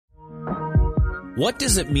What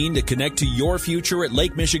does it mean to connect to your future at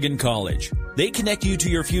Lake Michigan College? They connect you to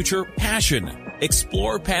your future passion.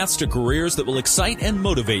 Explore paths to careers that will excite and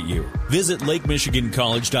motivate you. Visit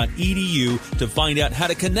lakemichigancollege.edu to find out how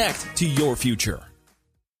to connect to your future.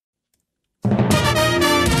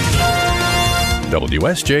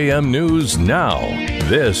 WSJM News Now.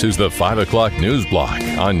 This is the 5 o'clock news block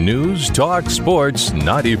on News Talk Sports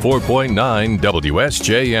 94.9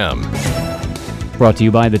 WSJM. Brought to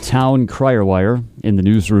you by the Town Crier Wire. In the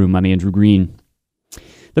newsroom, I'm Andrew Green.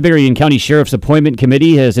 The Berrien County Sheriff's Appointment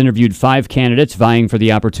Committee has interviewed 5 candidates vying for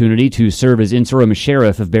the opportunity to serve as interim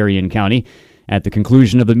sheriff of Berrien County. At the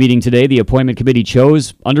conclusion of the meeting today, the Appointment Committee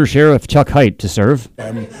chose Under Sheriff Chuck Hite to serve.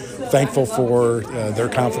 I'm thankful for their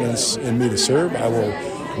confidence in me to serve. I will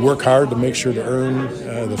work hard to make sure to earn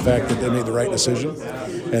the fact that they made the right decision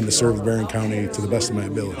and to serve the Berrien County to the best of my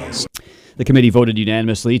abilities. The committee voted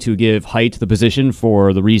unanimously to give Hite the position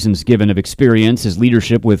for the reasons given of experience, his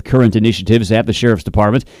leadership with current initiatives at the Sheriff's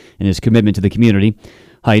Department, and his commitment to the community.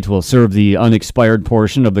 Hite will serve the unexpired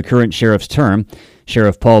portion of the current sheriff's term.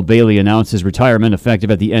 Sheriff Paul Bailey announced his retirement effective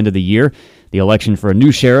at the end of the year. The election for a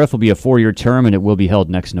new sheriff will be a 4-year term, and it will be held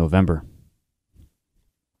next November.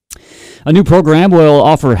 A new program will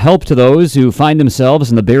offer help to those who find themselves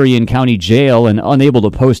in the Berrien County Jail and unable to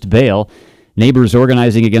post bail. Neighbors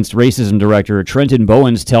Organizing Against Racism Director Trenton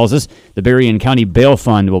Bowens tells us the Berrien County Bail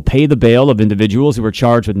Fund will pay the bail of individuals who are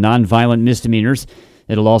charged with nonviolent misdemeanors.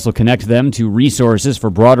 It'll also connect them to resources for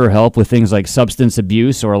broader help with things like substance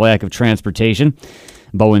abuse or lack of transportation.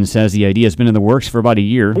 Bowen says the idea has been in the works for about a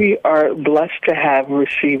year. We are blessed to have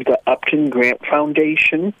received the Upton Grant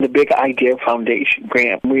Foundation, the Big Idea Foundation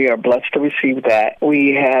grant. We are blessed to receive that.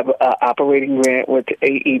 We have an operating grant with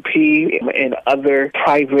AEP and other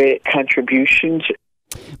private contributions.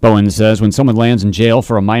 Bowen says when someone lands in jail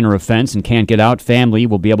for a minor offense and can't get out, family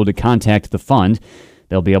will be able to contact the fund.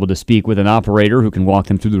 They'll be able to speak with an operator who can walk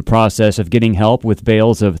them through the process of getting help with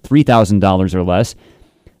bails of $3,000 or less.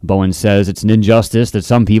 Bowen says it's an injustice that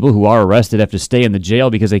some people who are arrested have to stay in the jail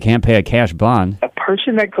because they can't pay a cash bond. A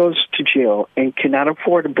person that goes to jail and cannot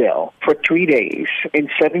afford a bail for 3 days and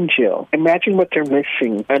sit in jail, imagine what they're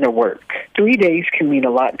missing in their work. 3 days can mean a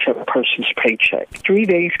lot to a person's paycheck. 3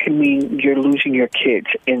 days can mean you're losing your kids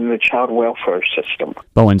in the child welfare system.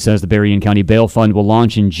 Bowen says the Berrien County Bail Fund will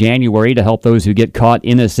launch in January to help those who get caught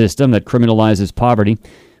in a system that criminalizes poverty.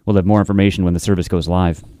 We'll have more information when the service goes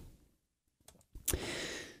live.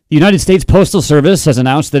 The United States Postal Service has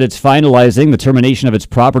announced that it's finalizing the termination of its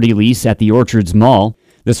property lease at the Orchards Mall.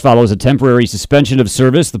 This follows a temporary suspension of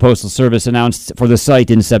service the Postal Service announced for the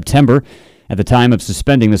site in September. At the time of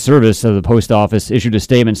suspending the service, the post office issued a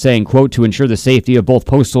statement saying, quote, to ensure the safety of both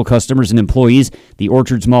postal customers and employees, the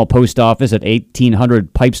Orchards Mall Post Office at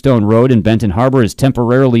 1800 Pipestone Road in Benton Harbor is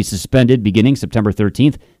temporarily suspended beginning September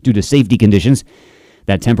 13th due to safety conditions.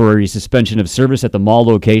 That temporary suspension of service at the mall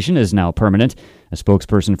location is now permanent. A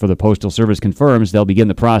spokesperson for the Postal Service confirms they'll begin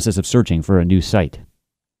the process of searching for a new site.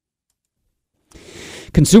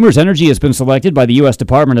 Consumers Energy has been selected by the U.S.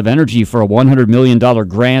 Department of Energy for a $100 million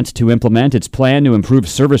grant to implement its plan to improve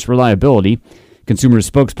service reliability. Consumers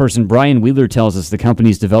spokesperson Brian Wheeler tells us the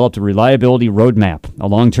company's developed a reliability roadmap, a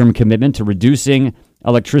long-term commitment to reducing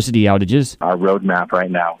electricity outages. Our roadmap right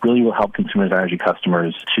now really will help Consumers Energy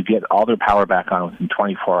customers to get all their power back on within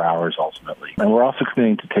 24 hours ultimately. And we're also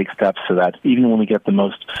committing to take steps so that even when we get the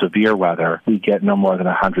most severe weather, we get no more than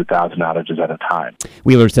 100,000 outages at a time.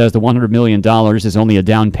 Wheeler says the $100 million is only a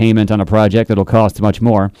down payment on a project that will cost much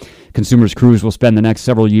more. Consumers crews will spend the next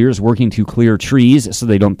several years working to clear trees so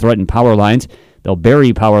they don't threaten power lines. They'll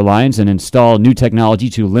bury power lines and install new technology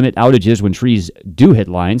to limit outages when trees do hit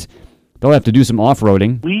lines. They'll have to do some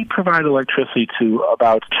off-roading. We provide electricity to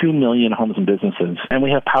about 2 million homes and businesses, and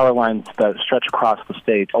we have power lines that stretch across the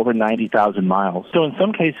state over 90,000 miles. So in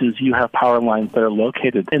some cases, you have power lines that are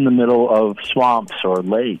located in the middle of swamps or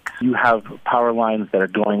lakes. You have power lines that are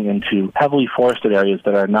going into heavily forested areas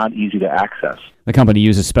that are not easy to access. The company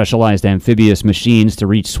uses specialized amphibious machines to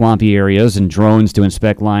reach swampy areas and drones to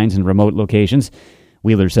inspect lines in remote locations.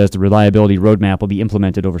 Wheeler says the reliability roadmap will be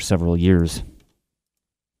implemented over several years.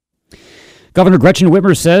 Governor Gretchen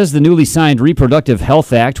Whitmer says the newly signed Reproductive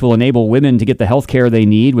Health Act will enable women to get the health care they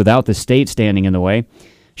need without the state standing in the way.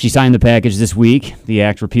 She signed the package this week. The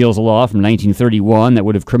act repeals a law from 1931 that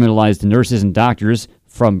would have criminalized nurses and doctors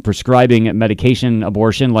from prescribing medication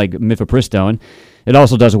abortion like mifepristone. It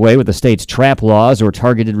also does away with the state's trap laws or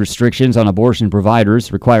targeted restrictions on abortion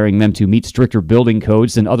providers, requiring them to meet stricter building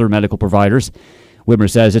codes than other medical providers. Whitmer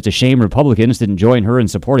says it's a shame Republicans didn't join her in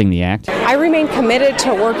supporting the act. I remain committed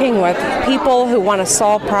to working with people who want to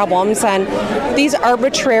solve problems, and these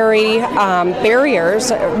arbitrary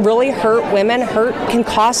barriers really hurt women, can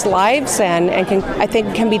cost lives, and I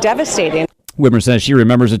think can be devastating. Whitmer says she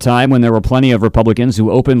remembers a time when there were plenty of Republicans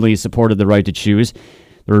who openly supported the right to choose.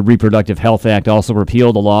 The Reproductive Health Act also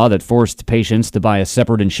repealed a law that forced patients to buy a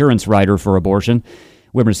separate insurance rider for abortion.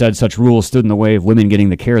 Whitmer said such rules stood in the way of women getting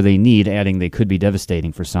the care they need, adding they could be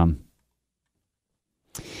devastating for some.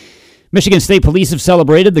 Michigan State Police have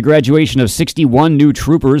celebrated the graduation of 61 new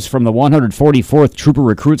troopers from the 144th Trooper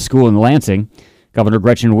Recruit School in Lansing. Governor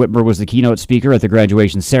Gretchen Whitmer was the keynote speaker at the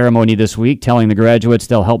graduation ceremony this week, telling the graduates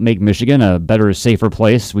they'll help make Michigan a better, safer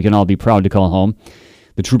place we can all be proud to call home.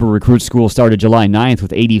 The Trooper Recruit School started July 9th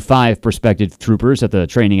with 85 prospective troopers at the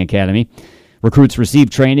training academy. Recruits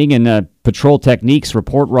received training in patrol techniques,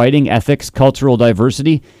 report writing, ethics, cultural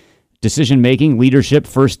diversity, decision-making, leadership,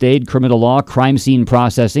 first aid, criminal law, crime scene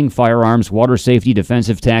processing, firearms, water safety,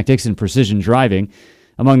 defensive tactics, and precision driving.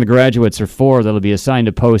 Among the graduates are 4 that will be assigned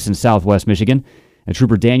to posts in southwest Michigan. And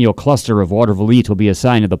Trooper Daniel Cluster of Waterville Elite will be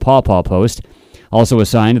assigned to the Paw Paw Post. Also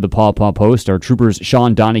assigned to the Paw Paw Post are Troopers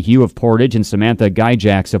Sean Donahue of Portage and Samantha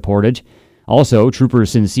Gyjacks of Portage. Also, Trooper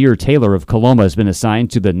Sincere Taylor of Coloma has been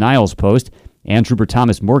assigned to the Niles Post, and Trooper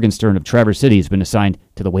Thomas Morgenstern of Traverse City has been assigned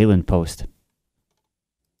to the Wayland Post.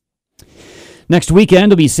 Next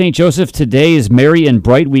weekend will be St. Joseph Today's Merry and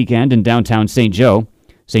Bright Weekend in downtown St. Joe.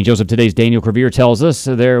 St. Joseph Today's Daniel Crevier tells us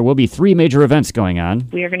there will be 3 major events going on.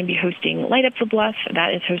 We are going to be hosting Light Up the Bluff.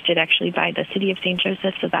 That is hosted actually by the city of St.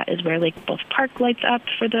 Joseph, so that is where Lake Bluff Park lights up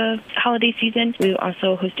for the holiday season. We are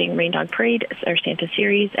also hosting Rain Dog Parade, our Santa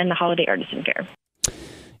series, and the Holiday Artisan Fair.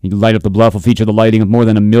 Light Up the Bluff will feature the lighting of more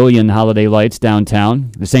than 1 million holiday lights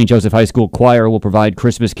downtown. The St. Joseph High School Choir will provide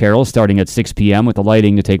Christmas carols starting at 6 p.m. with the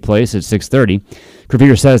lighting to take place at 6:30.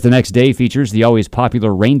 Crevier says the next day features the always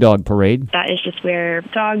popular Rain Dog Parade. That is just where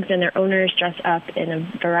dogs and their owners dress up in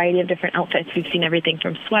a variety of different outfits. We've seen everything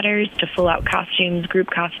from sweaters to full-out costumes, group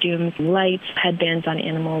costumes, lights, headbands on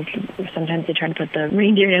animals. Sometimes they try to put the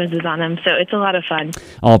reindeer noses on them, so it's a lot of fun.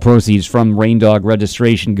 All proceeds from Rain Dog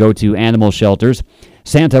registration go to animal shelters.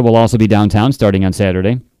 Santa will also be downtown starting on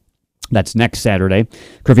Saturday. That's next Saturday.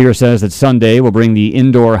 Crevier says that Sunday will bring the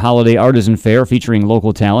indoor holiday artisan fair featuring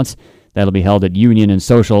local talents. That'll be held at Union and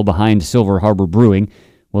Social behind Silver Harbor Brewing.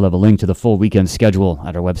 We'll have a link to the full weekend schedule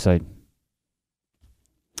at our website.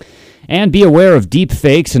 And be aware of deep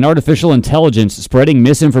fakes and artificial intelligence spreading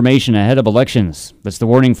misinformation ahead of elections. That's the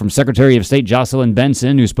warning from Secretary of State Jocelyn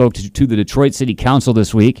Benson, who spoke to the Detroit City Council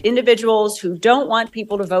this week. Individuals who don't want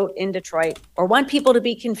people to vote in Detroit or want people to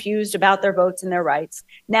be confused about their votes and their rights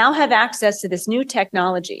now have access to this new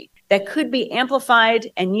technology that could be amplified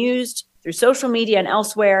and used through social media and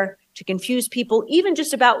elsewhere to confuse people, even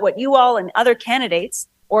just about what you all and other candidates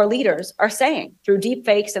or leaders are saying through deep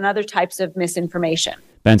fakes and other types of misinformation.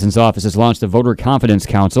 Benson's office has launched a Voter Confidence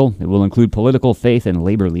Council. It will include political, faith, and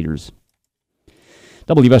labor leaders.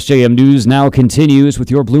 WSJM News now continues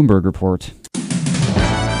with your Bloomberg Report.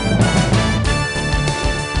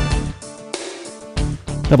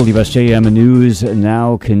 WSJM News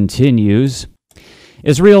now continues.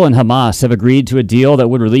 Israel and Hamas have agreed to a deal that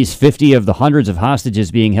would release 50 of the hundreds of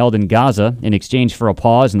hostages being held in Gaza in exchange for a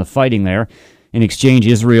pause in the fighting there. In exchange,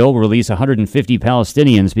 Israel will release 150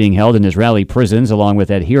 Palestinians being held in Israeli prisons, along with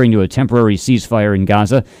adhering to a temporary ceasefire in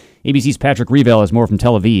Gaza. ABC's Patrick Revel has more from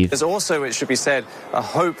Tel Aviv. There's also, it should be said, a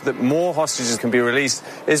hope that more hostages can be released.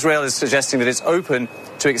 Israel is suggesting that it's open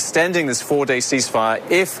to extending this 4-day ceasefire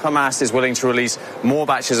if Hamas is willing to release more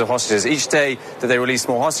batches of hostages. Each day that they release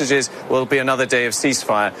more hostages will be another day of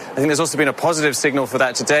ceasefire. I think there's also been a positive signal for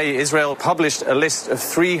that today. Israel published a list of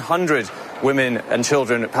 300 women and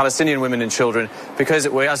children, Palestinian women and children, because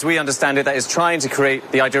as we understand it, that is trying to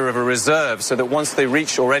create the idea of a reserve so that once they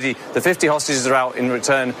reach already the 50 hostages are out in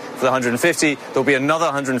return for the 150, there'll be another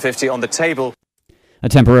 150 on the table. A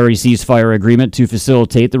temporary ceasefire agreement to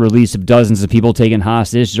facilitate the release of dozens of people taken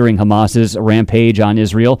hostage during Hamas's rampage on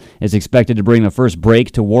Israel is expected to bring the first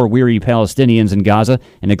break to war-weary Palestinians in Gaza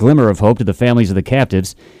and a glimmer of hope to the families of the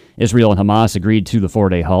captives. Israel and Hamas agreed to the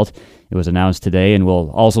 4-day halt. It was announced today and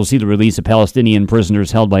will also see the release of Palestinian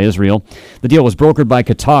prisoners held by Israel. The deal was brokered by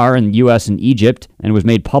Qatar and U.S. and Egypt and was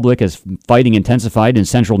made public as fighting intensified in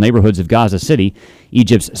central neighborhoods of Gaza City.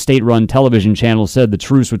 Egypt's state-run television channel said the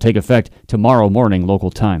truce would take effect tomorrow morning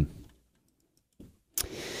local time.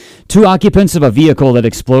 2 occupants of a vehicle that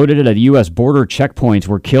exploded at a U.S. border checkpoint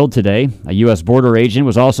were killed today. A U.S. border agent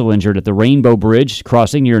was also injured at the Rainbow Bridge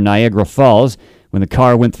crossing near Niagara Falls, When the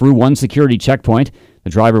car went through one security checkpoint, the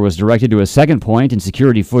driver was directed to a second point, and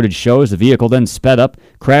security footage shows the vehicle then sped up,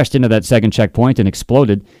 crashed into that second checkpoint, and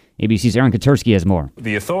exploded. ABC's Aaron Katersky has more.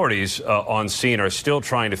 The authorities on scene are still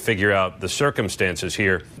trying to figure out the circumstances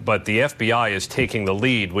here, but the FBI is taking the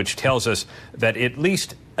lead, which tells us that at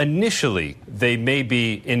least initially they may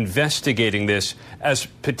be investigating this as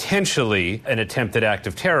potentially an attempted act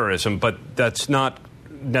of terrorism, but that's not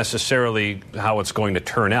necessarily how it's going to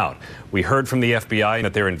turn out. We heard from the FBI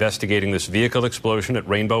that they're investigating this vehicle explosion at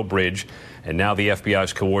Rainbow Bridge, and now the FBI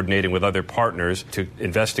is coordinating with other partners to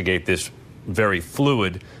investigate this very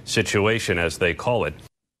fluid situation, as they call it.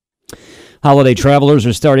 Holiday travelers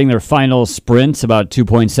are starting their final sprint. About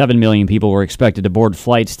 2.7 million people were expected to board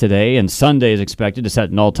flights today, and Sunday is expected to set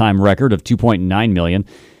an all-time record of 2.9 million.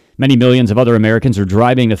 Many millions of other Americans are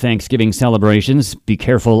driving to Thanksgiving celebrations. Be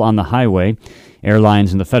careful on the highway.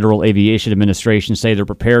 Airlines and the Federal Aviation Administration say they're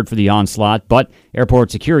prepared for the onslaught, but airport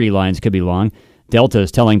security lines could be long. Delta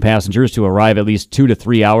is telling passengers to arrive at least 2 to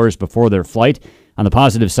 3 hours before their flight. On the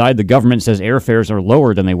positive side, the government says airfares are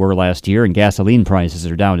lower than they were last year, and gasoline prices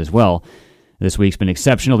are down as well. This week's been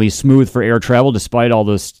exceptionally smooth for air travel despite all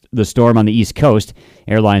the storm on the East Coast.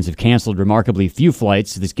 Airlines have canceled remarkably few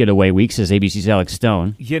flights this getaway week, says ABC's Alex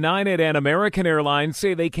Stone. United and American Airlines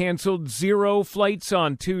say they canceled 0 flights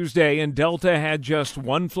on Tuesday, and Delta had just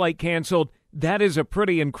 1 flight canceled. That is a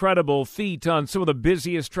pretty incredible feat on some of the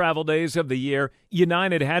busiest travel days of the year.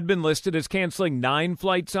 United had been listed as canceling 9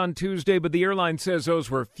 flights on Tuesday, but the airline says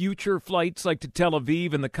those were future flights like to Tel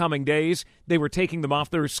Aviv in the coming days. They were taking them off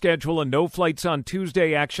their schedule, and no flights on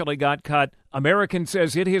Tuesday actually got cut. American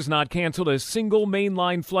says it has not canceled a single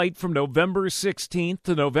mainline flight from November 16th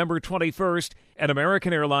to November 21st, and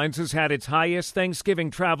American Airlines has had its highest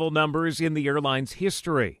Thanksgiving travel numbers in the airline's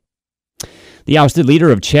history. The ousted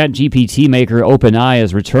leader of ChatGPT maker OpenAI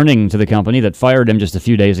is returning to the company that fired him just a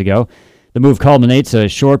few days ago. The move culminates a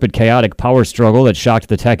short but chaotic power struggle that shocked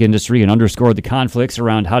the tech industry and underscored the conflicts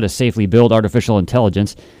around how to safely build artificial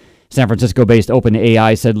intelligence. San Francisco-based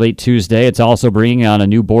OpenAI said late Tuesday it's also bringing on a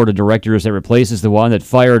new board of directors that replaces the one that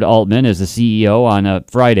fired Altman as the CEO on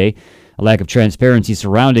Friday. A lack of transparency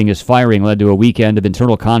surrounding his firing led to a weekend of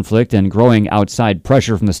internal conflict and growing outside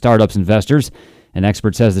pressure from the startup's investors. An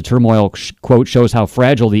expert says the turmoil, quote, shows how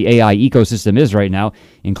fragile the AI ecosystem is right now,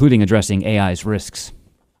 including addressing AI's risks.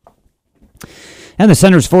 And the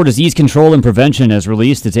Centers for Disease Control and Prevention has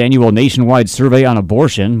released its annual nationwide survey on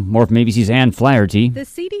abortion. More from ABC's Ann Flaherty. The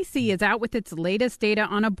CDC is out with its latest data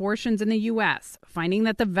on abortions in the U.S., finding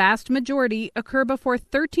that the vast majority occur before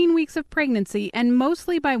 13 weeks of pregnancy and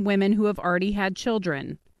mostly by women who have already had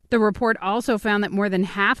children. The report also found that more than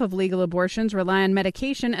half of legal abortions rely on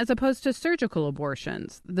medication as opposed to surgical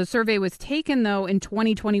abortions. The survey was taken, though, in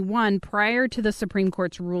 2021 prior to the Supreme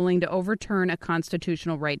Court's ruling to overturn a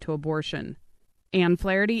constitutional right to abortion. Ann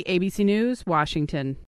Flaherty, ABC News, Washington.